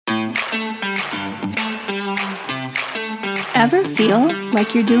Ever feel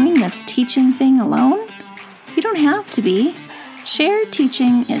like you're doing this teaching thing alone? You don't have to be. Shared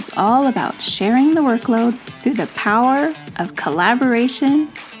teaching is all about sharing the workload through the power of collaboration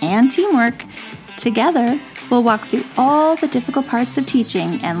and teamwork. Together, we'll walk through all the difficult parts of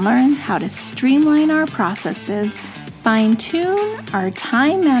teaching and learn how to streamline our processes, fine-tune our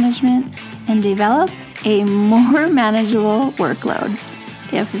time management, and develop a more manageable workload.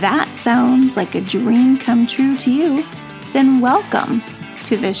 If that sounds like a dream come true to you, then welcome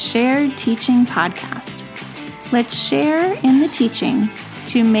to the Shared Teaching Podcast. Let's share in the teaching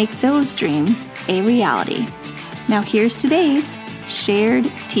to make those dreams a reality. Now here's today's Shared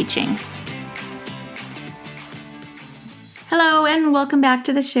Teaching. Hello and welcome back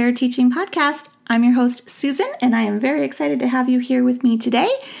to the Shared Teaching Podcast. I'm your host, Susan, and I am very excited to have you here with me today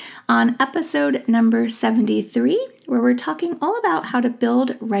on episode number 73, where we're talking all about how to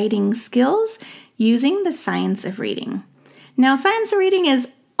build writing skills using the science of reading. Now, science of reading is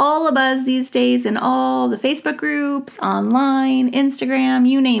all abuzz these days in all the Facebook groups, online, Instagram,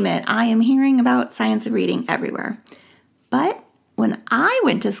 you name it. I am hearing about science of reading everywhere. But when I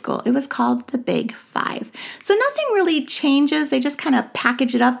went to school, it was called the Big Five. So nothing really changes. They just kind of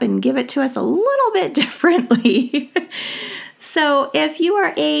package it up and give it to us a little bit differently. So if you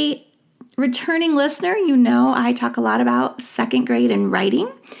are a returning listener, you know I talk a lot about second grade and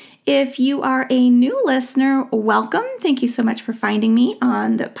writing. If you are a new listener, welcome. Thank you so much for finding me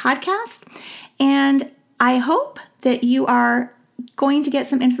on the podcast. And I hope that you are going to get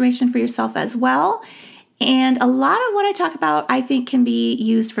some information for yourself as well. And a lot of what I talk about, I think, can be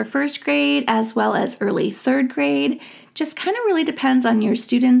used for first grade as well as early third grade. Just kind of really depends on your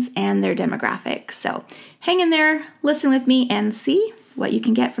students and their demographics. So hang in there, listen with me, and see what you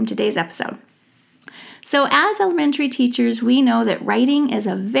can get from today's episode. So as elementary teachers, we know that writing is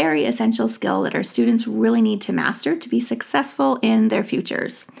a very essential skill that our students really need to master to be successful in their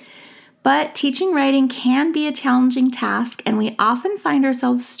futures. But teaching writing can be a challenging task, and we often find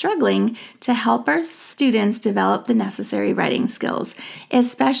ourselves struggling to help our students develop the necessary writing skills,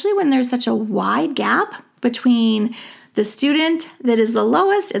 especially when there's such a wide gap between the student that is the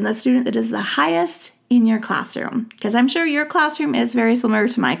lowest and the student that is the highest in your classroom, because I'm sure your classroom is very similar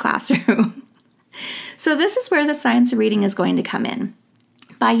to my classroom. So this is where the science of reading is going to come in.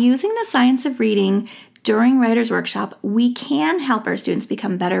 By using the science of reading during Writer's Workshop, we can help our students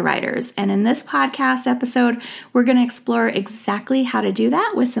become better writers. And in this podcast episode, we're going to explore exactly how to do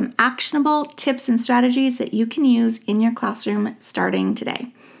that with some actionable tips and strategies that you can use in your classroom starting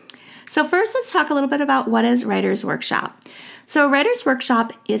today. So first, let's talk a little bit about what is Writer's Workshop. So Writer's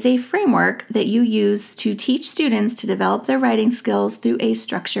Workshop is a framework that you use to teach students to develop their writing skills through a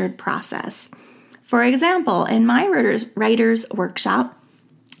structured process. For example, in my Writer's Workshop,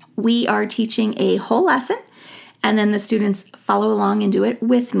 we are teaching a whole lesson, and then the students follow along and do it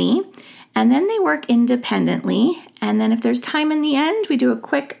with me, and then they work independently, and then if there's time in the end, we do a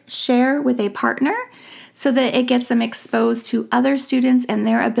quick share with a partner so that it gets them exposed to other students and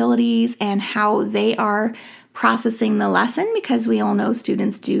their abilities and how they are processing the lesson, because we all know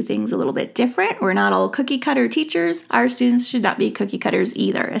students do things a little bit different. We're not all cookie cutter teachers. Our students should not be cookie cutters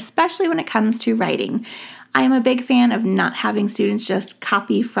either, especially when it comes to writing. I am a big fan of not having students just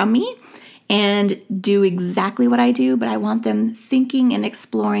copy from me and do exactly what I do, but I want them thinking and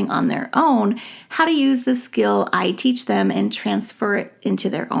exploring on their own how to use the skill I teach them and transfer it into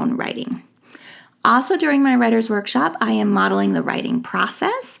their own writing. Also, during my Writer's Workshop, I am modeling the writing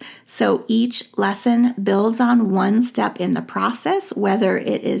process. So each lesson builds on one step in the process, whether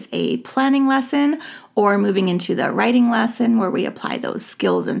it is a planning lesson or moving into the writing lesson where we apply those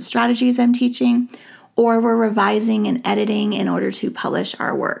skills and strategies I'm teaching, or we're revising and editing in order to publish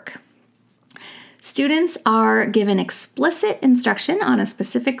our work. Students are given explicit instruction on a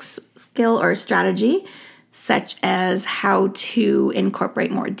specific skill or strategy, such as how to incorporate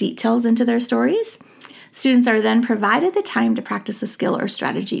more details into their stories. Students are then provided the time to practice a skill or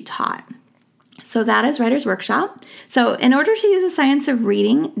strategy taught. So that is Writer's Workshop. So in order to use the science of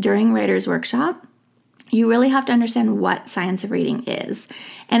reading during Writer's Workshop, you really have to understand what science of reading is.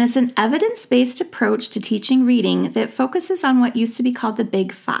 And it's an evidence-based approach to teaching reading that focuses on what used to be called the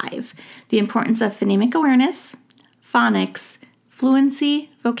Big Five: the importance of phonemic awareness, phonics, fluency,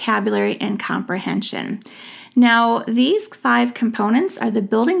 vocabulary, and comprehension. Now, these 5 components are the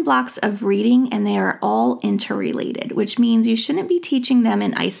building blocks of reading, and they are all interrelated, which means you shouldn't be teaching them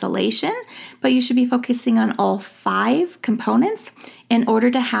in isolation, but you should be focusing on all 5 components in order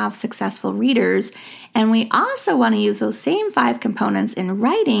to have successful readers. And we also want to use those same 5 components in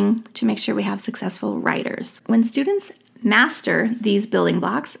writing to make sure we have successful writers. When students master these building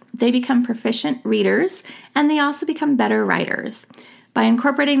blocks, they become proficient readers and they also become better writers. By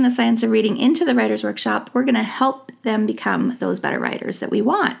incorporating the science of reading into the Writer's Workshop, we're going to help them become those better writers that we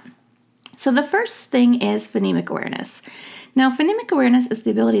want. So the first thing is phonemic awareness. Now, phonemic awareness is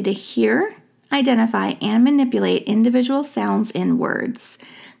the ability to hear, identify, and manipulate individual sounds in words.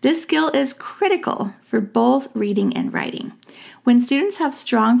 This skill is critical for both reading and writing. When students have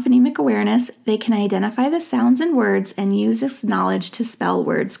strong phonemic awareness, they can identify the sounds in words and use this knowledge to spell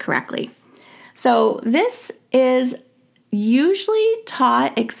words correctly. So this is usually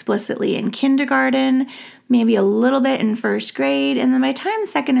taught explicitly in kindergarten, maybe a little bit in first grade, and then by the time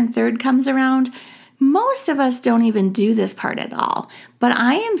second and third comes around, most of us don't even do this part at all. But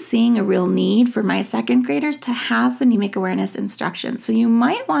I am seeing a real need for my second graders to have phonemic awareness instruction. So you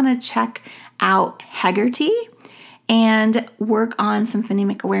might want to check out Hegarty and work on some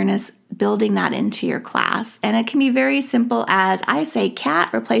phonemic awareness, building that into your class. And it can be very simple as I say cat,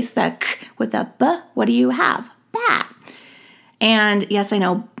 replace the k with a b. What do you have? Bat. And yes, I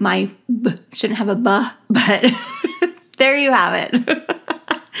know my b shouldn't have a b, but there you have it.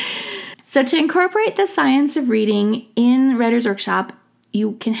 So to incorporate the science of reading in Writer's Workshop,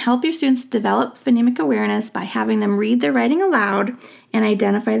 you can help your students develop phonemic awareness by having them read their writing aloud and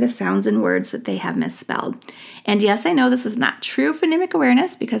identify the sounds and words that they have misspelled. And yes, I know this is not true phonemic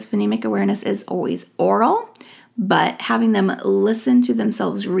awareness because phonemic awareness is always oral, but having them listen to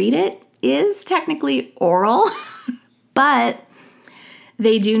themselves read it is technically oral, but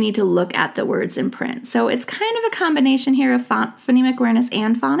they do need to look at the words in print. So it's kind of a combination here of phonemic awareness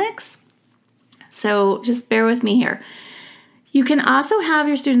and phonics. So just bear with me here. You can also have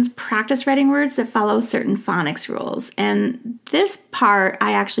your students practice writing words that follow certain phonics rules. And this part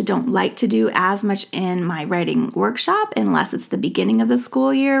I actually don't like to do as much in my writing workshop unless it's the beginning of the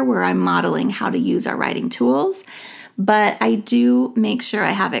school year where I'm modeling how to use our writing tools. But I do make sure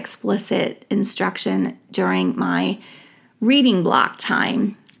I have explicit instruction during my reading block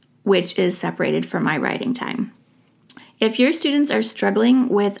time, which is separated from my writing time. If your students are struggling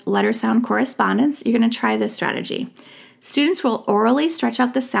with letter sound correspondence, you're going to try this strategy. Students will orally stretch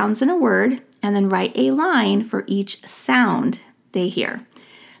out the sounds in a word and then write a line for each sound they hear.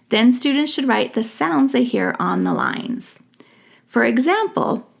 Then students should write the sounds they hear on the lines. For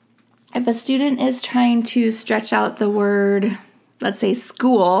example, if a student is trying to stretch out the word, let's say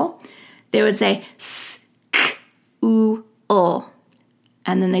school, they would say s, k, u, ul.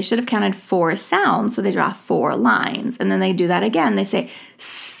 And then they should have counted 4 sounds, so they draw 4 lines. And then they do that again. They say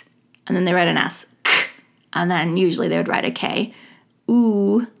s, and then they write an s, k, and then usually they would write a k.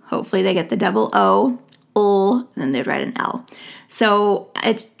 Ooh, hopefully they get the double O, ul, and then they'd write an L. So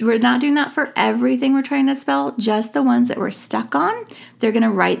we're not doing that for everything we're trying to spell, just the ones that we're stuck on. They're going to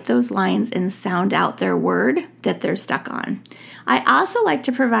write those lines and sound out their word that they're stuck on. I also like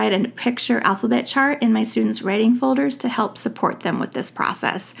to provide a picture alphabet chart in my students' writing folders to help support them with this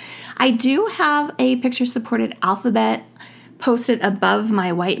process. I do have a picture supported alphabet posted above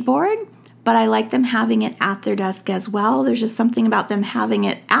my whiteboard, but I like them having it at their desk as well. There's just something about them having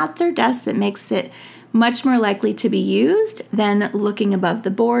it at their desk that makes it much more likely to be used than looking above the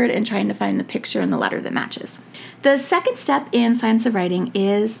board and trying to find the picture and the letter that matches. The second step in science of writing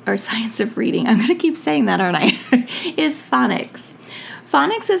science of reading, I'm going to keep saying that, aren't I, is phonics.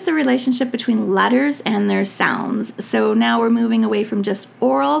 Phonics is the relationship between letters and their sounds. So now we're moving away from just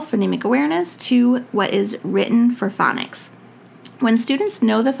oral phonemic awareness to what is written for phonics. When students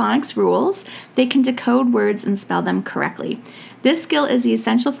know the phonics rules, they can decode words and spell them correctly. This skill is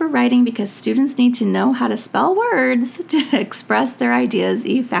essential for writing because students need to know how to spell words to express their ideas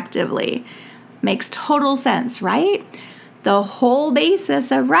effectively. Makes total sense, right? The whole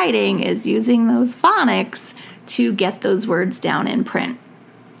basis of writing is using those phonics to get those words down in print.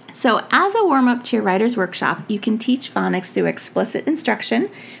 So as a warm-up to your writer's workshop, you can teach phonics through explicit instruction,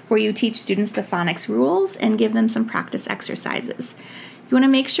 where you teach students the phonics rules and give them some practice exercises. You want to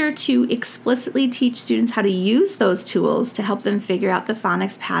make sure to explicitly teach students how to use those tools to help them figure out the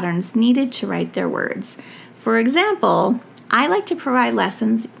phonics patterns needed to write their words. For example, I like to provide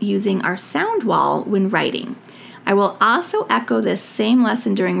lessons using our sound wall when writing. I will also echo this same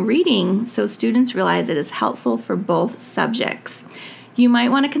lesson during reading so students realize it is helpful for both subjects. You might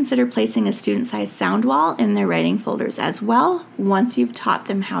want to consider placing a student-sized sound wall in their writing folders as well once you've taught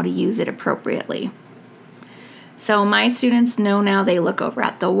them how to use it appropriately. So my students know now they look over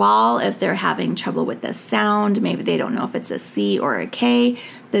at the wall if they're having trouble with the sound. Maybe they don't know if it's a C or a K.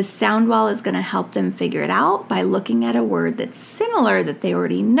 The sound wall is going to help them figure it out by looking at a word that's similar that they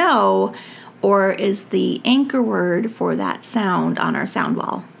already know or is the anchor word for that sound on our sound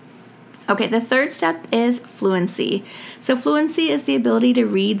wall. Okay, the third step is fluency. So fluency is the ability to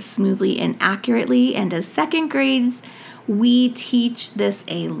read smoothly and accurately, and as second grades, we teach this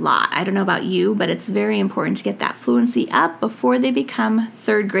a lot. I don't know about you, but it's very important to get that fluency up before they become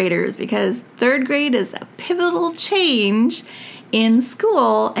third graders, because third grade is a pivotal change in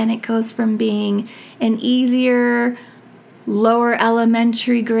school, and it goes from being an easier, lower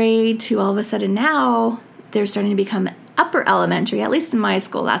elementary grade to all of a sudden now they're starting to become upper elementary. At least in my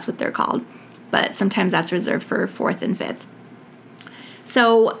school, that's what they're called. But sometimes that's reserved for fourth and fifth.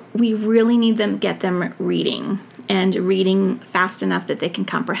 So we really need them, get them reading and reading fast enough that they can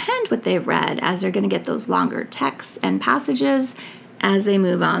comprehend what they've read, as they're going to get those longer texts and passages as they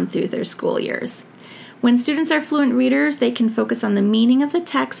move on through their school years. When students are fluent readers, they can focus on the meaning of the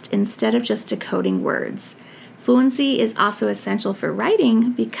text instead of just decoding words. Fluency is also essential for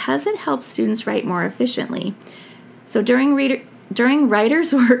writing because it helps students write more efficiently. So during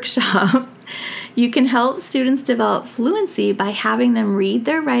Writer's Workshop, you can help students develop fluency by having them read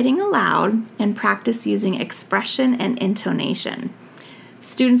their writing aloud and practice using expression and intonation.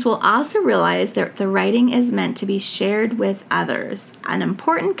 Students will also realize that the writing is meant to be shared with others, an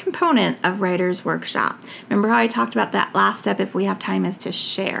important component of Writer's Workshop. Remember how I talked about that last step, if we have time, is to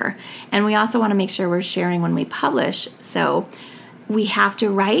share. And we also want to make sure we're sharing when we publish. So we have to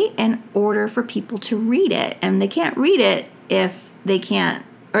write in order for people to read it. And they can't read it if they can't,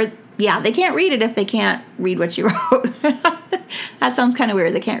 they can't read it if they can't read what you wrote. That sounds kind of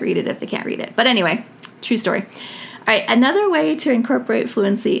weird. They can't read it if they can't read it. But anyway, true story. All right, another way to incorporate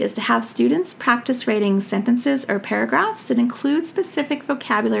fluency is to have students practice writing sentences or paragraphs that include specific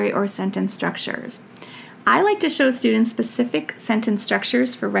vocabulary or sentence structures. I like to show students specific sentence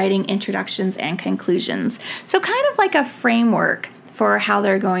structures for writing introductions and conclusions. So kind of like a framework for how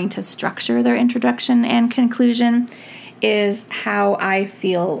they're going to structure their introduction and conclusion is how I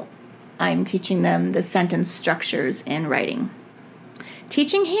feel I'm teaching them the sentence structures in writing.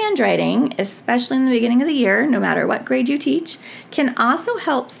 Teaching handwriting, especially in the beginning of the year, no matter what grade you teach, can also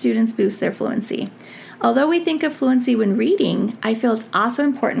help students boost their fluency. Although we think of fluency when reading, I feel it's also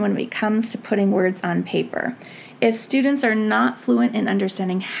important when it comes to putting words on paper. If students are not fluent in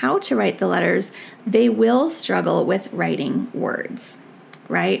understanding how to write the letters, they will struggle with writing words,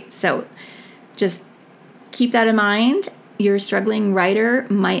 right? So just keep that in mind. Your struggling writer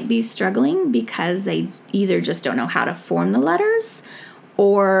might be struggling because they either just don't know how to form the letters,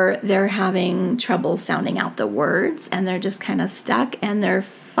 or they're having trouble sounding out the words and they're just kind of stuck, and their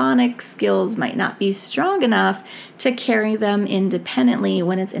phonics skills might not be strong enough to carry them independently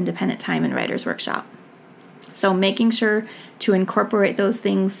when it's independent time in Writer's Workshop. So making sure to incorporate those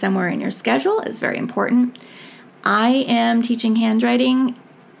things somewhere in your schedule is very important. I am teaching handwriting,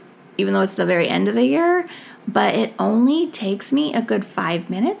 even though it's the very end of the year, but it only takes me a good 5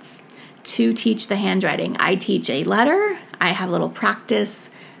 minutes to teach the handwriting. I teach a letter. I have a little practice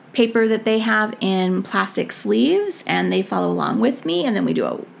paper that they have in plastic sleeves, and they follow along with me, and then we do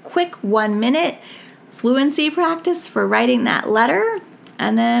a quick 1 minute fluency practice for writing that letter,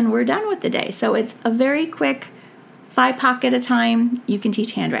 and then we're done with the day. So it's a very quick 5 pock at a time. You can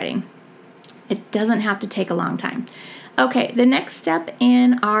teach handwriting. It doesn't have to take a long time. Okay, the next step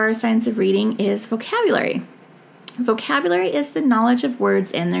in our science of reading is vocabulary. Vocabulary is the knowledge of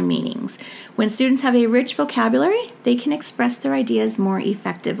words and their meanings. When students have a rich vocabulary, they can express their ideas more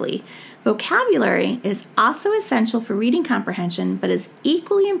effectively. Vocabulary is also essential for reading comprehension, but is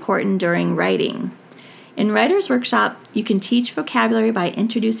equally important during writing. In Writer's Workshop, you can teach vocabulary by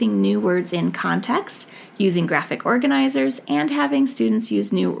introducing new words in context, using graphic organizers, and having students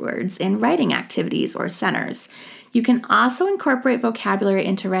use new words in writing activities or centers. You can also incorporate vocabulary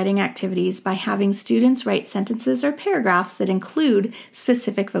into writing activities by having students write sentences or paragraphs that include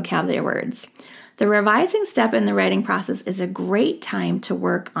specific vocabulary words. The revising step in the writing process is a great time to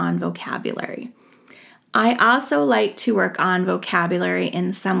work on vocabulary. I also like to work on vocabulary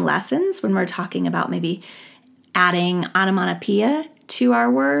in some lessons when we're talking about maybe adding onomatopoeia to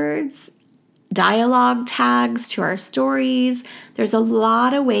our words, dialogue tags to our stories. There's a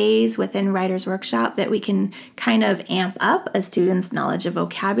lot of ways within Writer's Workshop that we can kind of amp up a student's knowledge of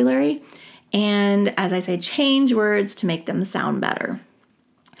vocabulary and, as I say, change words to make them sound better.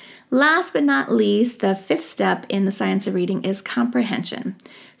 Last but not least, the 5th step in the science of reading is comprehension.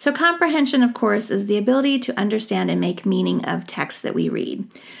 So comprehension, of course, is the ability to understand and make meaning of text that we read.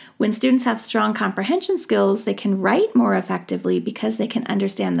 When students have strong comprehension skills, they can write more effectively because they can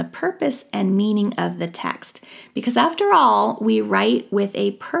understand the purpose and meaning of the text. Because after all, we write with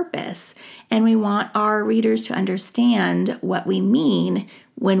a purpose, and we want our readers to understand what we mean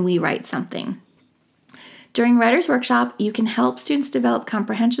when we write something. During Writer's Workshop, you can help students develop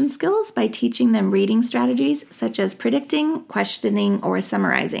comprehension skills by teaching them reading strategies such as predicting, questioning, or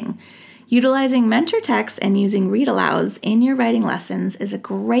summarizing. Utilizing mentor texts and using read-alouds in your writing lessons is a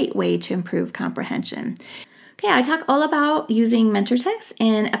great way to improve comprehension. Okay, I talk all about using mentor texts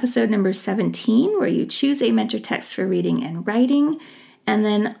in episode number 17, where you choose a mentor text for reading and writing. And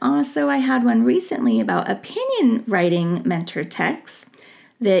then also I had one recently about opinion writing mentor texts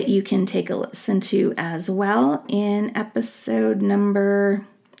that you can take a listen to as well in episode number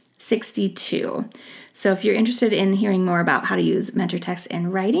 62. So if you're interested in hearing more about how to use mentor texts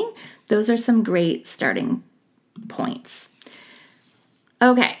in writing, those are some great starting points.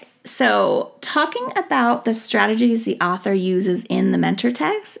 Okay, so talking about the strategies the author uses in the mentor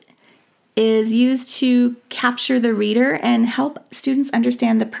text is used to capture the reader and help students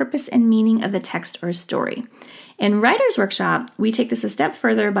understand the purpose and meaning of the text or story. In Writer's Workshop, we take this a step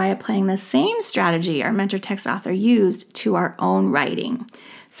further by applying the same strategy our mentor text author used to our own writing.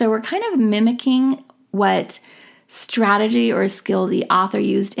 So we're kind of mimicking what strategy or skill the author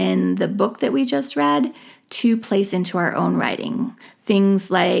used in the book that we just read to place into our own writing.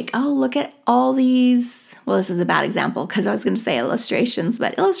 Things like, oh, look at all these, well, this is a bad example because I was going to say illustrations,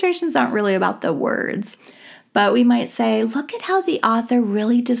 but illustrations aren't really about the words. But we might say, look at how the author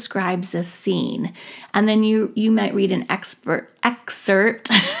really describes this scene. And then you might read an excerpt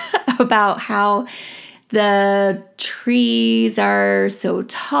about how the trees are so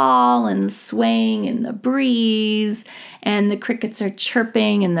tall and swaying in the breeze, and the crickets are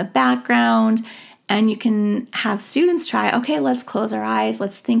chirping in the background. And you can have students try, okay, let's close our eyes.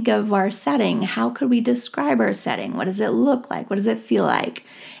 Let's think of our setting. How could we describe our setting? What does it look like? What does it feel like?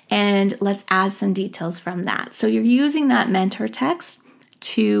 And let's add some details from that. So you're using that mentor text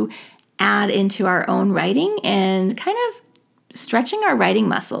to add into our own writing and kind of stretching our writing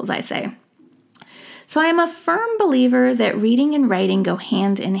muscles, I say. So I am a firm believer that reading and writing go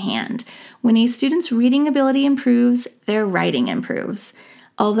hand in hand. When a student's reading ability improves, their writing improves.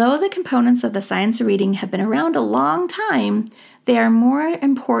 Although the components of the science of reading have been around a long time, they are more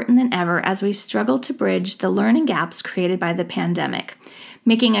important than ever as we struggle to bridge the learning gaps created by the pandemic.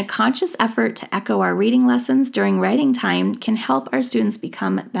 Making a conscious effort to echo our reading lessons during writing time can help our students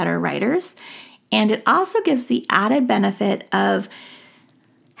become better writers, and it also gives the added benefit of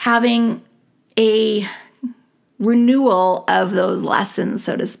having a renewal of those lessons,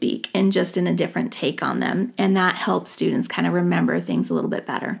 so to speak, and just in a different take on them, and that helps students kind of remember things a little bit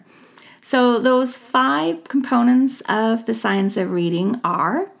better. So those 5 components of the science of reading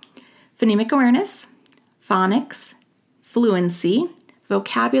are phonemic awareness, phonics, fluency,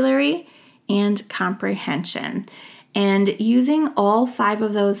 vocabulary, and comprehension. And using all 5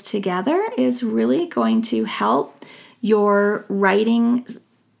 of those together is really going to help your writing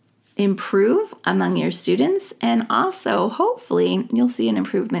improve among your students, and also hopefully you'll see an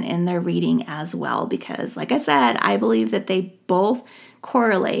improvement in their reading as well, because like I said, I believe that they both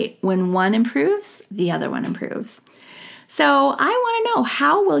correlate. When one improves, the other one improves. So I want to know,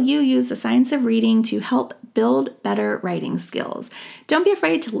 how will you use the science of reading to help build better writing skills? Don't be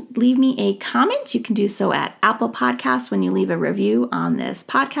afraid to leave me a comment. You can do so at Apple Podcasts when you leave a review on this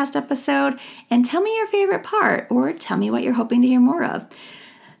podcast episode, and tell me your favorite part, or tell me what you're hoping to hear more of.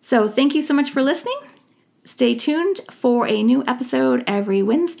 So thank you so much for listening. Stay tuned for a new episode every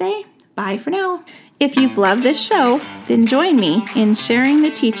Wednesday. Bye for now. If you've loved this show, then join me in sharing the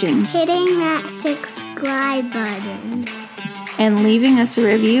teaching, hitting that subscribe button, and leaving us a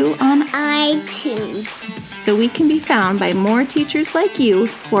review on iTunes, so we can be found by more teachers like you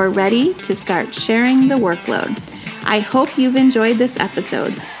who are ready to start sharing the workload. I hope you've enjoyed this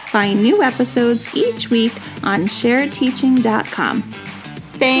episode. Find new episodes each week on sharedteaching.com.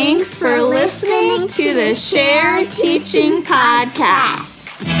 Thanks for listening to the Shared Teaching Podcast.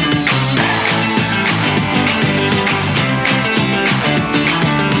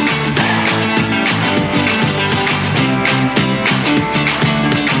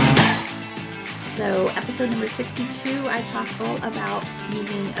 So episode number 62, I talk all about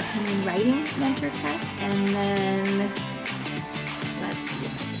using opinion writing mentor tech, and then let's see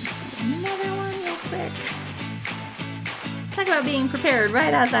if I can find another one real quick. Talk about being prepared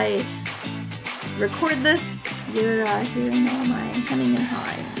right as I record this. You're hearing all my hemming and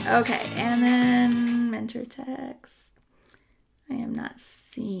hawing. Okay, and then mentor text. I am not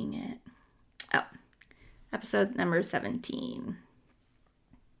seeing it. Oh, episode number 17.